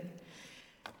can get it.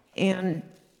 And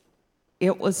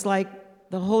it was like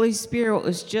the Holy Spirit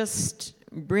was just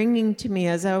bringing to me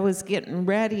as I was getting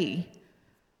ready.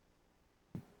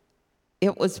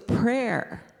 It was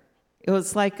prayer. It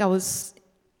was like I was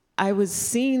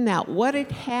seeing that. What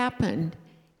had happened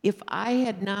if I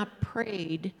had not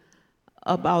prayed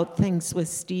about things with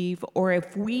Steve, or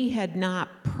if we had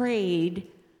not prayed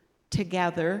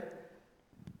together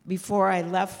before I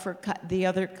left for the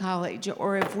other college,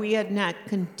 or if we had not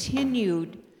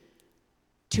continued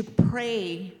to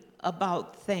pray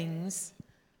about things,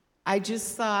 I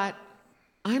just thought,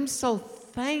 I'm so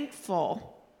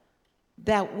thankful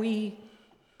that we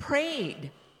prayed.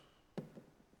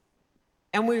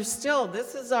 And we're still,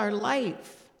 this is our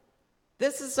life.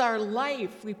 This is our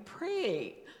life. We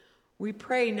pray. We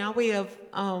pray. Now we have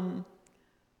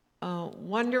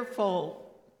wonderful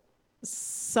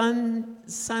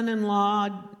son-in-law,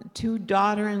 2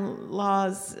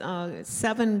 daughter-in-laws,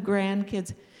 7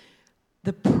 grandkids.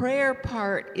 The prayer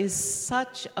part is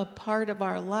such a part of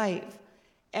our life.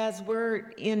 As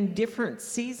we're in different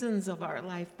seasons of our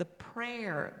life, the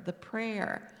prayer.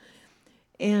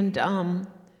 And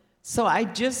so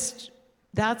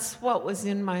that's what was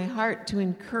in my heart, to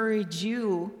encourage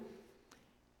you.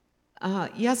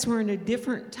 Yes, we're in a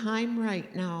different time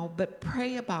right now, but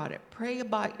pray about it. Pray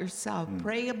about yourself.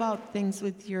 Pray about things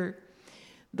with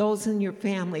those in your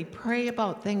family. Pray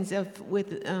about things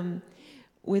with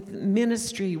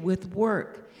ministry, with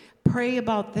work. Pray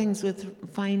about things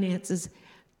with finances.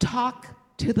 Talk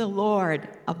to the Lord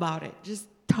about it. Just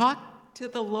talk to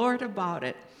the Lord about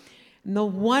it. And the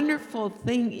wonderful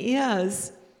thing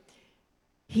is,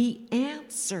 He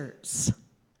answers.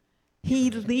 He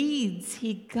leads.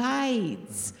 He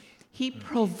guides. He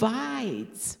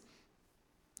provides.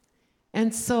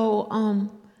 And so,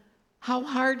 how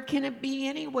hard can it be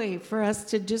anyway for us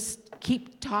to just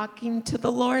keep talking to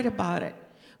the Lord about it?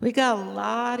 We got a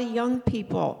lot of young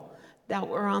people that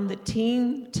were on the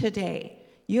team today.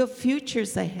 You have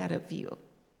futures ahead of you.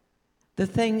 The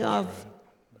thing of,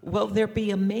 will there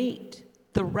be a mate,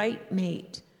 the right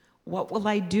mate? What will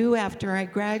I do after I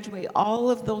graduate? All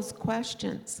of those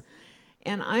questions.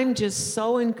 And I'm just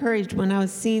so encouraged when I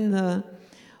was seeing the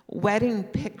wedding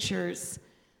pictures,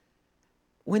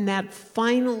 when that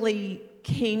finally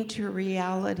came to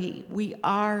reality. We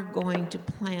are going to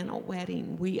plan a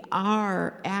wedding. We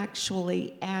are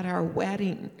actually at our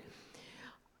wedding.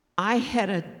 I had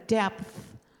a depth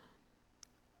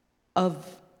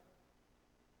of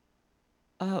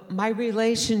my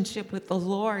relationship with the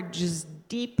Lord just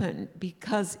deepened,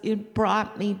 because it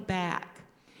brought me back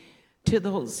to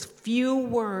those few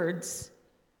words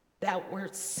that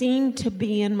seemed to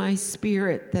be in my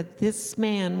spirit, that this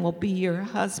man will be your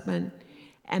husband,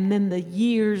 and then the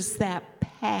years that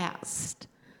passed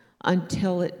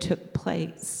until it took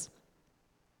place.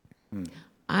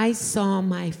 I saw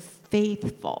my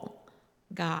faithful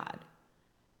God.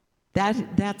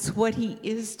 That's what He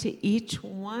is to each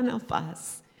one of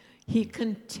us. He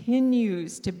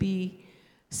continues to be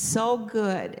so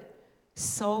good,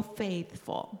 so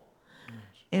faithful.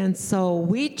 And so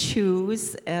we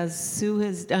choose, as Sue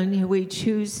has done here, we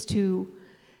choose to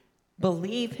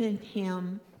believe in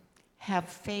Him, have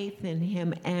faith in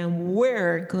Him, and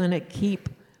we're going to keep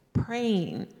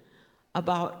praying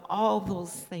about all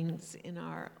those things in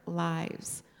our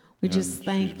lives. We just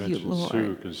thank you, Lord.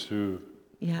 Sue, because Sue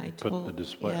put the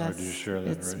display. Yes, Did you share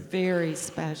that, it's right? very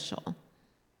special.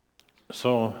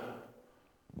 So,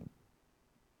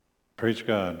 praise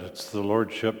God. It's the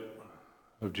Lordship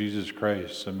of Jesus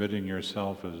Christ, submitting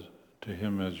yourself to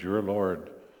Him as your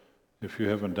Lord. If you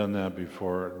haven't done that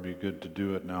before, it'd be good to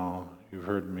do it now. You've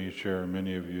heard me share,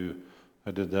 many of you,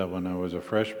 I did that when I was a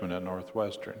freshman at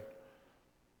Northwestern.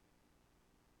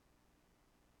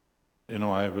 You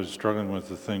know, I was struggling with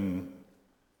the thing,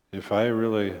 if I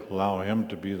really allow Him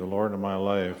to be the Lord of my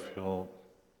life, He'll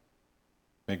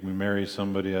make me marry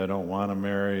somebody I don't want to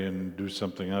marry and do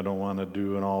something I don't want to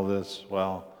do and all this.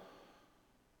 Well,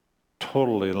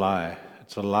 totally lie.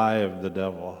 It's a lie of the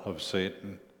devil, of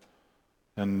Satan.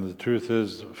 And the truth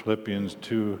is, Philippians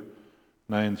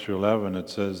 2:9-11, it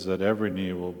says that every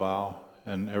knee will bow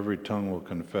and every tongue will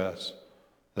confess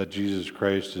that Jesus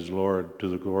Christ is Lord, to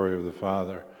the glory of the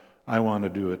Father. I want to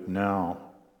do it now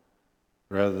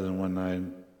rather than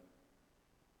when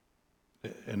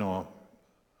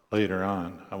later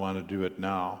on. I want to do it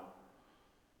now.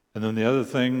 And then the other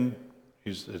thing,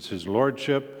 it's His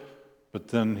Lordship, but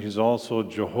then He's also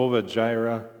Jehovah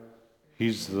Jireh.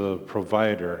 He's the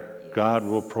provider. God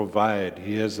will provide.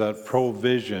 He has that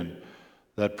provision,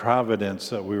 that providence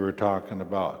that we were talking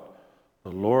about.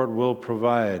 The Lord will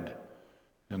provide.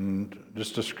 And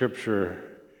just a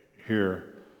scripture here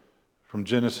from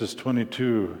Genesis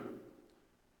 22.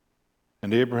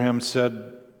 And Abraham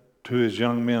said to his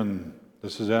young men,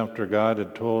 this is after God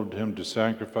had told him to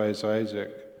sacrifice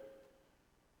Isaac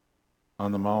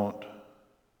on the mount.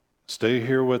 Stay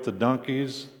here with the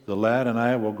donkeys. The lad and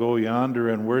I will go yonder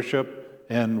and worship.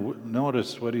 And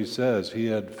notice what he says. He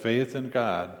had faith in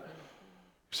God.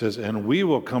 He says, and we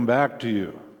will come back to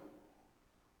you.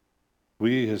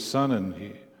 We, his son, and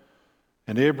he.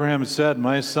 And Abraham said,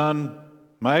 my son,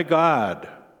 my God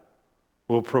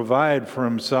will provide for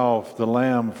himself the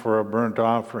lamb for a burnt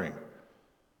offering.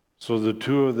 So the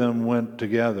two of them went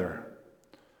together.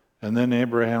 And then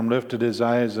Abraham lifted his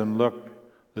eyes and looked.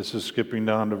 This is skipping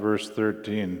down to verse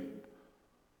 13.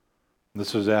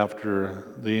 This is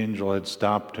after the angel had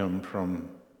stopped him from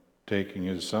taking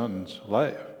his son's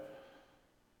life.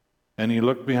 And he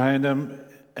looked behind him,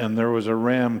 and there was a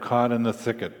ram caught in the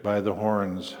thicket by the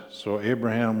horns. So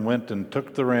Abraham went and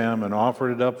took the ram and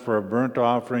offered it up for a burnt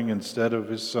offering instead of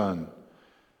his son.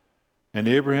 And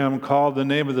Abraham called the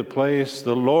name of the place,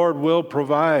 the Lord will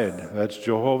provide. That's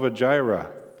Jehovah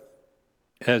Jireh.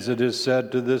 As it is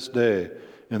said to this day,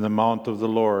 in the mount of the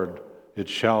Lord, it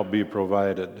shall be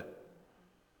provided.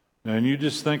 And you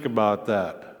just think about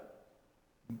that.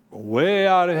 Way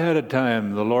out ahead of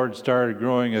time, the Lord started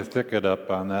growing a thicket up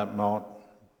on that Mount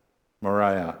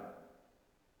Moriah.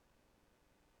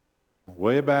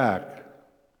 Way back,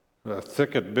 a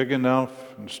thicket big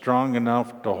enough and strong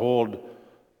enough to hold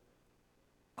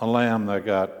a ram that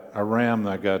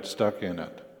got stuck in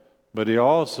it. But he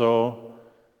also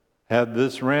had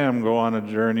this ram go on a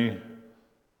journey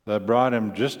that brought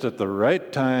him just at the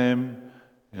right time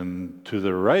and to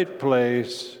the right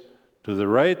place, to the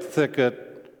right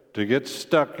thicket to get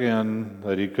stuck in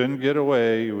that he couldn't get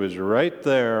away. He was right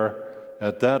there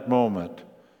at that moment.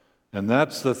 And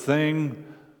that's the thing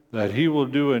that he will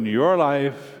do in your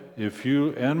life, if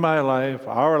you and my life,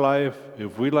 our life,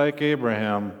 if we, like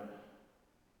Abraham,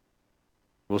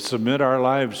 will submit our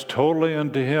lives totally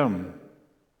unto him.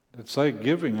 It's like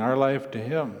giving our life to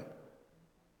him.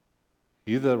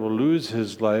 He that will lose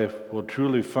his life will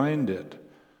truly find it.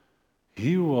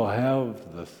 He will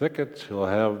have the thickets, he'll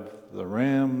have the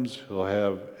rams, he'll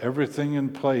have everything in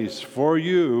place for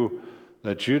you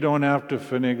that you don't have to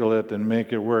finagle it and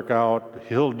make it work out.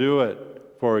 He'll do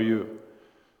it for you.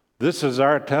 This is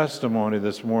our testimony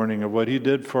this morning of what he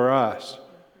did for us.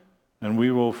 And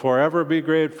we will forever be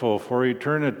grateful for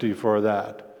eternity for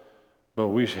that. But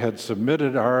we had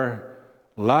submitted our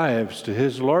lives to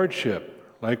his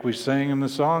lordship, like we sang in the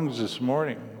songs this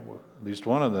morning, at least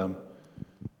one of them.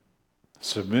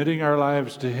 Submitting our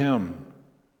lives to him,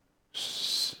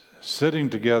 sitting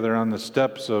together on the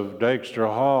steps of Dykstra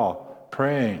Hall,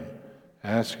 praying,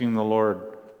 asking the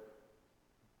Lord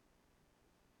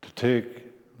to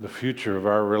take the future of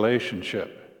our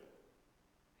relationship.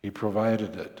 He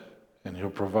provided it, and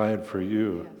he'll provide for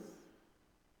you. Yes.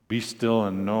 Be still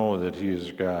and know that he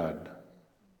is God.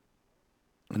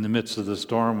 In the midst of the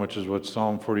storm, which is what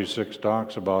Psalm 46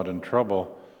 talks about in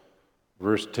trouble,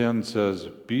 verse 10 says,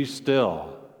 be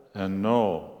still and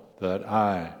know that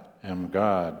I am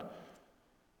God.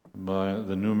 By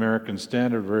the New American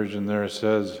Standard Version there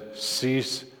says,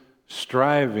 cease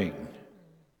striving.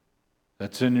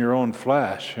 That's in your own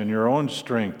flesh and your own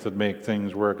strength to make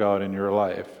things work out in your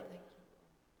life.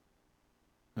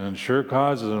 And it sure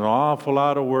causes an awful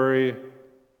lot of worry,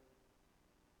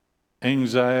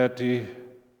 anxiety,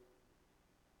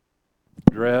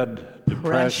 dread,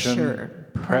 depression,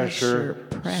 pressure,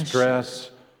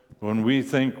 stress, when we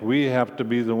think we have to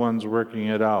be the ones working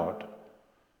it out.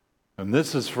 And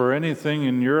this is for anything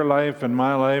in your life and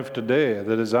my life today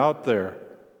that is out there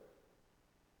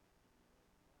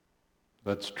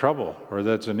that's trouble, or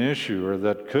that's an issue, or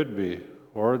that could be,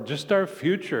 or just our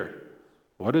future.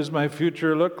 What does my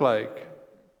future look like?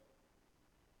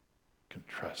 You can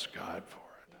trust God for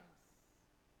it.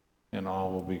 And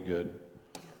all will be good.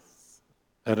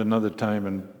 At another time,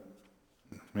 and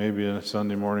maybe a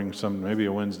Sunday morning, maybe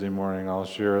a Wednesday morning, I'll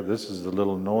share. This is the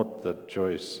little note that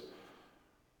Joyce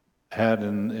had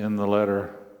in the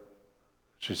letter.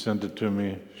 She sent it to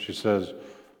me. She says,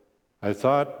 I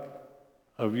thought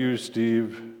of you,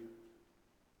 Steve,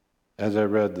 as I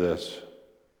read this,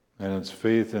 and it's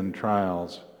faith in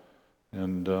trials.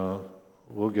 And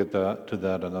we'll get to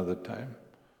that another time.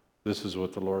 This is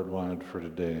what the Lord wanted for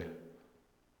today.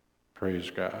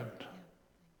 Praise God.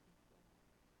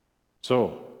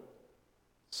 So,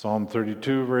 Psalm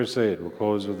 32, verse 8, we'll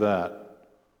close with that.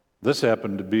 This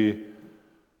happened to be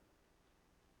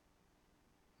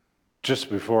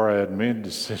just before I had made the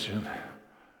decision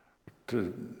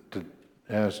to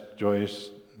ask Joyce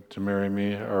to marry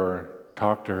me or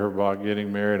talk to her about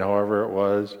getting married, however it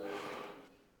was.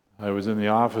 I was in the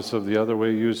office of the Other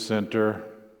Way Youth Center.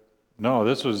 No,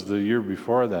 this was the year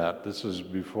before that. This was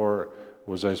before,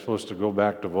 was I supposed to go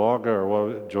back to Volga, or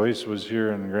what? Joyce was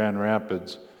here in Grand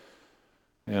Rapids.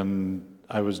 And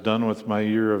I was done with my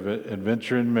year of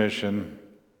adventure and mission.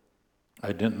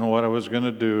 I didn't know what I was going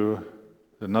to do.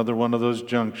 another one of those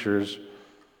junctures.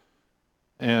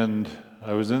 And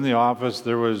I was in the office.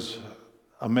 There was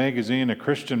a magazine, a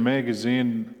Christian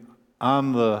magazine,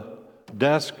 on the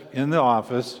desk in the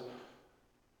office.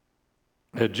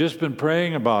 I had just been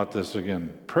praying about this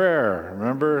again. Prayer,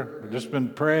 remember? I'd just been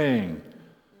praying.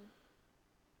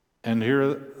 And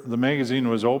here the magazine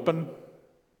was open.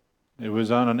 It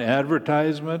was on an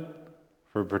advertisement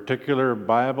for a particular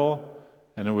Bible,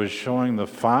 and it was showing the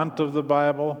font of the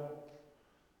Bible,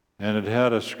 and it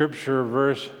had a scripture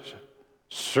verse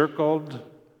circled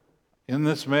in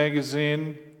this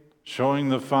magazine showing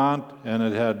the font, and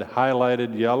it had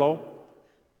highlighted yellow.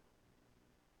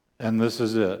 And this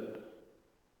is it.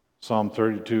 Psalm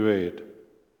 32:8.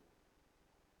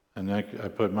 And I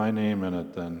put my name in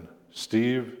it then.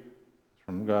 Steve,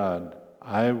 from God,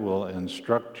 I will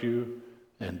instruct you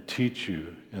and teach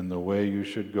you in the way you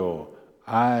should go.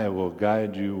 I will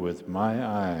guide you with my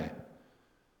eye.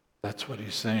 That's what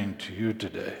he's saying to you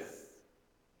today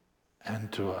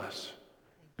and to us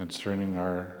concerning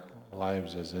our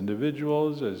lives as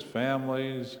individuals, as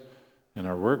families, in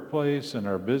our workplace, in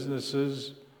our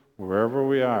businesses, wherever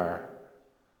we are.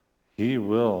 He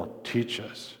will teach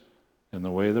us in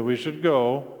the way that we should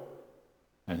go,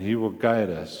 and he will guide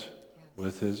us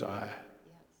with his eye.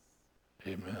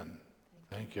 Amen.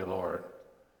 Thank you, Lord.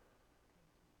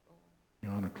 You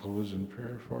want to close in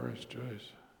prayer for us,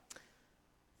 Joyce?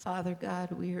 Father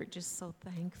God, we are just so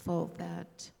thankful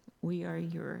that we are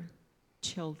your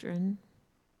children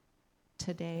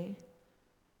today.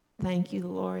 Thank you,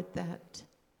 Lord, that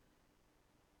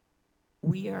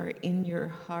we are in your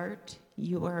heart.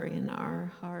 You are in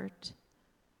our heart.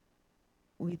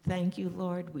 We thank you,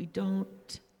 Lord. We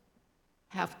don't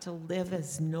have to live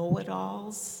as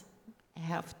know-it-alls,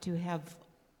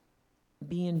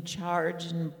 be in charge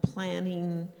and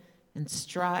planning and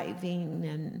striving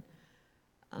and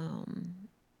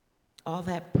all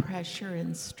that pressure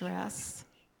and stress.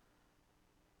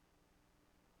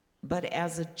 But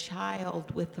as a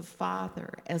child with a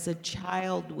father, as a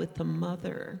child with a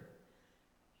mother,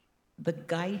 the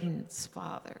guidance,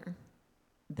 Father,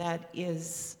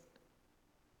 that's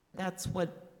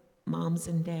what moms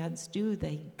and dads do.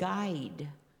 They guide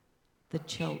the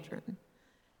children.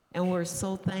 And we're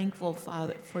so thankful,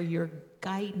 Father, for your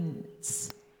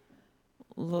guidance,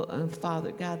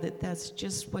 Father God, that's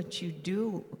just what you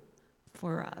do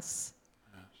for us.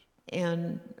 Yes.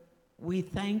 And we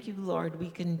thank you, Lord. We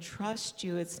can trust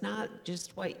you. It's not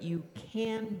just what you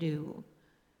can do,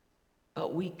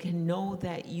 but we can know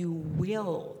that you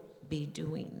will be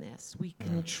doing this. We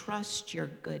can trust your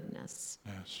goodness.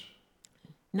 Yes.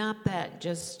 Not that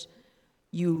just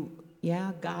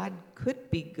God could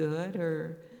be good,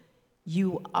 or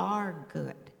you are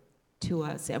good to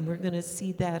us. And we're going to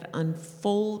see that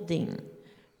unfolding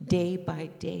day by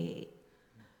day.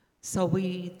 So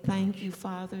we thank you,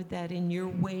 Father, that in your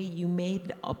way you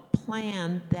made a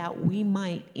plan that we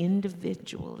might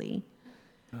individually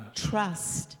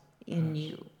trust in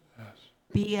you. Yes.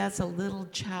 Be as a little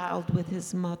child with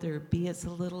his mother, be as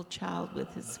a little child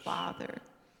with his father,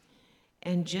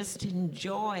 and just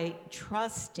enjoy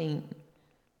trusting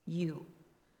you.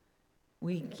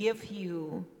 We give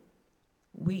you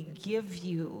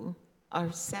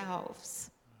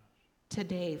ourselves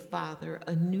today, Father,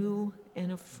 anew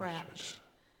and afresh,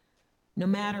 no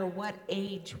matter what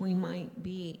age we might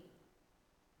be.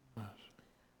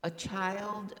 A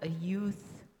child, a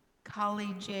youth,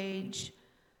 college age,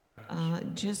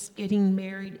 just getting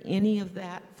married, any of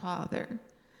that, Father.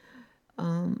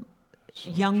 A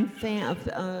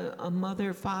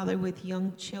mother, father with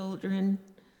young children,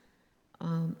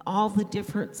 all the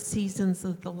different seasons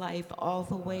of the life, all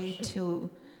the way to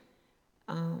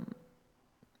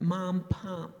Mom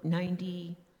Pomp,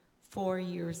 94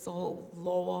 years old,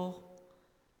 Lowell,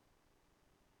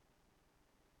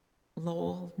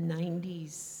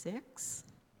 96.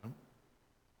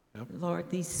 Yep. Lord,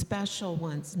 these special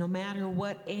ones, no matter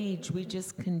what age, we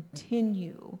just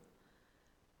continue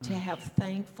to have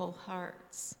thankful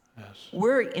hearts. Yes.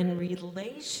 We're in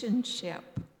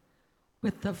relationship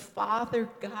with the Father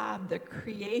God, the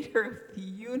creator of the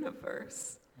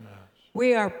universe. Yes.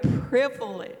 We are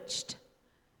privileged.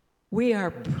 We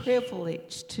are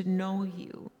privileged to know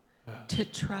you, to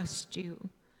trust you,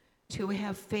 to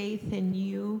have faith in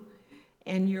you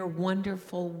and your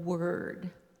wonderful word.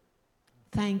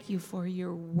 Thank you for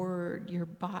your word,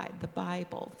 the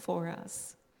Bible for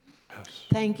us. Yes.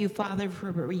 Thank you, Father,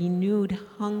 for renewed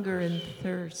hunger and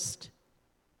thirst.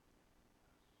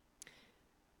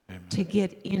 Amen. To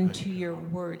get into your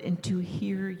word and to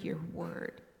hear your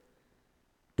word.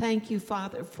 Thank you,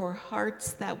 Father, for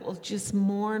hearts that will just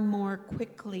more and more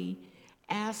quickly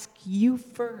ask you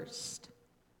first,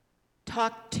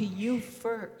 talk to you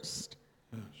first,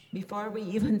 before we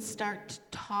even start to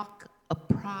talk a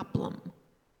problem.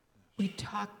 We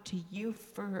talk to you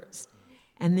first,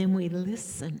 and then we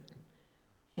listen.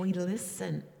 We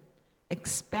listen,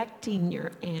 expecting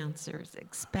your answers,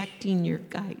 expecting your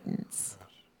guidance.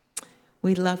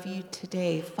 We love you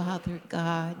today, Father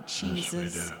God,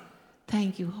 Jesus. Yes, we do.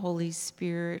 Thank you, Holy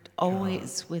Spirit,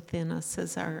 always within us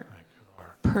as our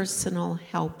personal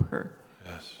helper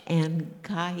Yes. and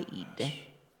guide.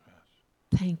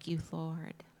 Thank you,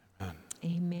 Lord. Amen.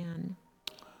 Amen.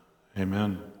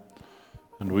 Amen.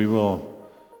 And we will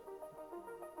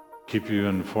keep you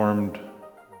informed,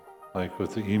 like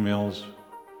with the emails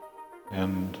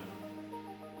and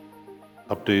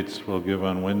updates we'll give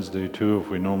on Wednesday too if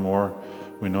we know more.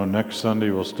 We know next Sunday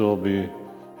we'll still be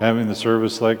having the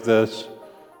service like this,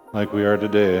 like we are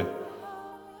today.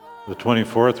 The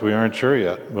 24th we aren't sure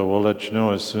yet, but we'll let you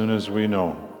know as soon as we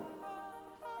know.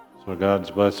 So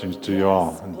God's blessings to you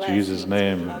all. In Jesus'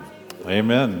 name,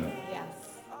 amen. Yes.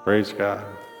 Praise God.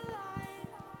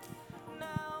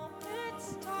 Now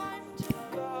it's time to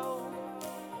go.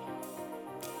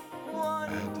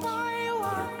 One by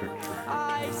one,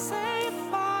 I say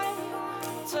bye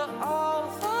to all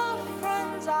the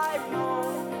friends I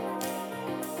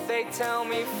know. They tell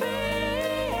me,